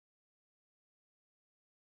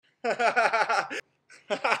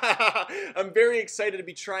I'm very excited to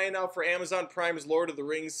be trying out for Amazon Prime's Lord of the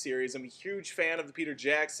Rings series. I'm a huge fan of the Peter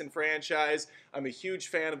Jackson franchise. I'm a huge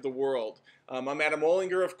fan of the world. I'm Adam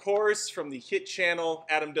Olinger, of course, from the hit channel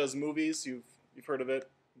Adam Does Movies. You've heard of it.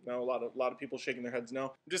 No, a lot of people shaking their heads no.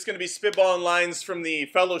 I'm just going to be spitballing lines from the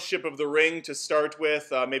Fellowship of the Ring to start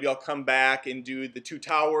with. Maybe I'll come back and do the Two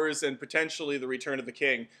Towers and potentially the Return of the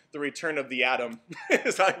King. The Return of the Atom,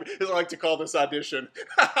 as I like to call this audition.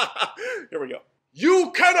 Here we go.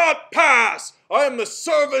 You cannot pass! I am the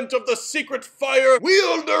servant of the secret fire,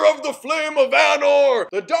 wielder of the flame of Anor!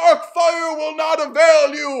 The dark fire will not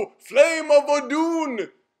avail you, flame of Odun!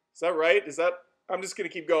 Is that right? I'm just gonna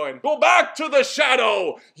keep going. Go back to the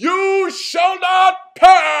shadow! You shall not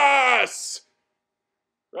pass!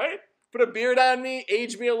 Right? Put a beard on me,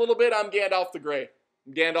 age me a little bit, I'm Gandalf the Grey.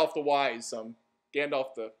 I'm Gandalf the Wise. I'm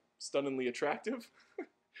Gandalf the stunningly attractive.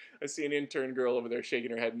 I see an intern girl over there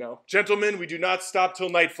shaking her head no. Gentlemen, we do not stop till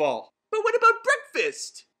nightfall. But what about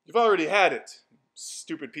breakfast? You've already had it,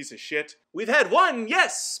 stupid piece of shit. We've had one,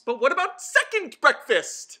 yes, but what about second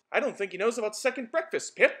breakfast? I don't think he knows about second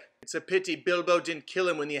breakfast, Pip. It's a pity Bilbo didn't kill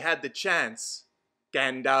him when he had the chance,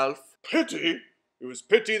 Gandalf. Pity? It was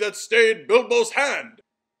pity that stayed Bilbo's hand.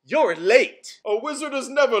 You're late. A wizard is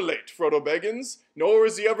never late, Frodo Baggins, nor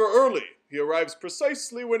is he ever early. He arrives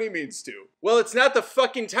precisely when he means to. Well, it's not the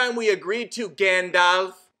fucking time we agreed to,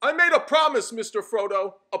 Gandalf. I made a promise, Mr.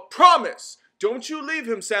 Frodo. A promise. Don't you leave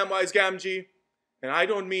him, Samwise Gamgee. And I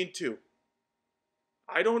don't mean to.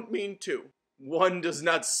 I don't mean to. One does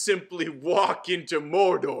not simply walk into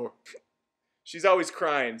Mordor. She's always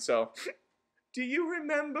crying, so. Do you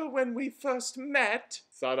remember when we first met?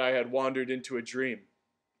 Thought I had wandered into a dream.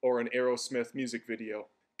 Or an Aerosmith music video.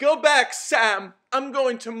 Go back, Sam. I'm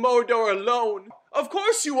going to Mordor alone. Of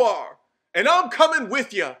course you are. And I'm coming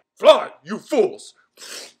with you. Fly, you fools.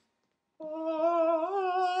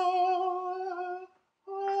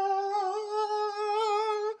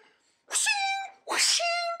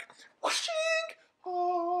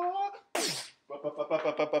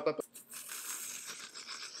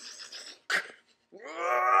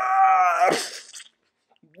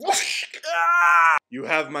 You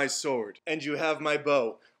have my sword, and you have my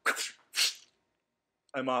bow.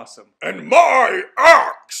 I'm awesome. And my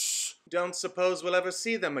axe! Don't suppose we'll ever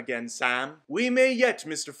see them again, Sam. We may yet,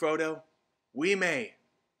 Mr. Frodo. We may.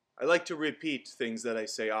 I like to repeat things that I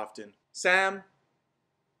say often. Sam,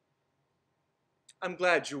 I'm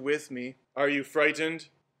glad you're with me. Are you frightened?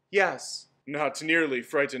 Yes. Not nearly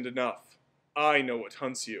frightened enough. I know what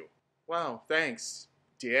hunts you. Wow, thanks,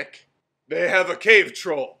 dick. They have a cave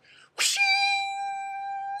troll.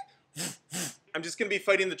 I'm just gonna be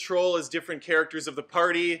fighting the troll as different characters of the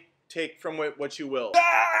party. Take from it what you will.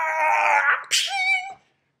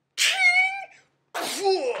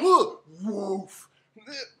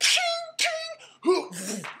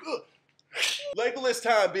 Legolas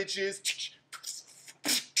time, bitches.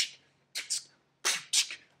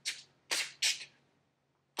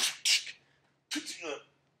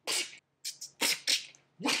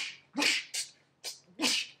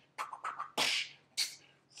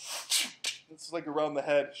 It's like around the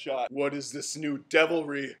head shot. What is this new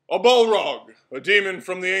devilry? A Balrog, a demon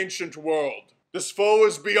from the ancient world. This foe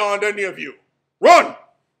is beyond any of you. Run!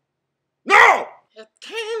 No! It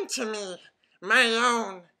came to me, my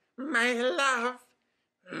own, my love,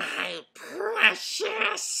 my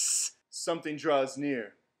precious. Something draws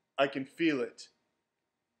near. I can feel it.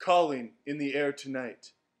 Calling in the air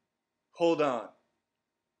tonight. Hold on.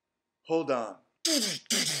 Hold on.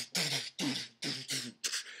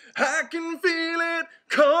 I can feel it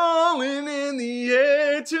calling in the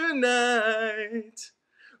air tonight.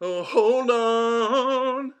 Oh, hold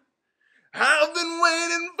on. I've been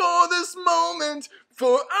waiting for this moment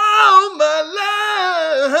for all my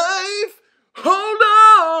life. Hold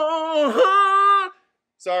on.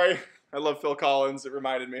 Sorry, I love Phil Collins. It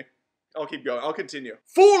reminded me. I'll keep going. I'll continue.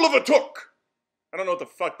 Fool of a took. I don't know what the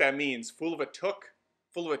fuck that means. Fool of a took?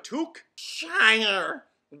 Fool of a took? Shire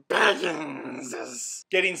Baggins.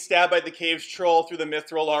 Getting stabbed by the cave's troll through the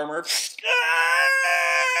mithril armor.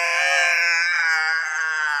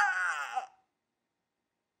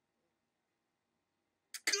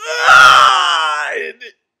 God!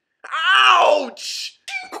 Ouch!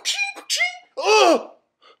 Oh!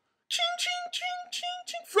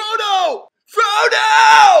 Frodo!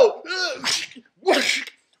 Frodo!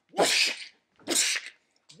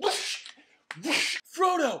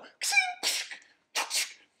 Frodo!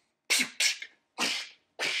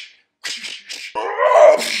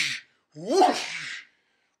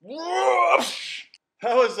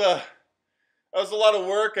 That was was a lot of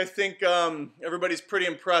work. I think everybody's pretty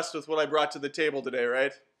impressed with what I brought to the table today,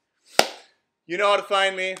 right? You know how to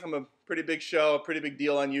find me. I'm a pretty big show, a pretty big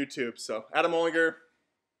deal on YouTube. So Adam Olinger,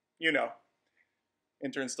 you know.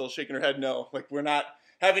 Intern's still shaking her head no, like we're not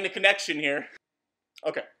having a connection here.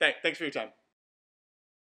 Okay, thanks for your time.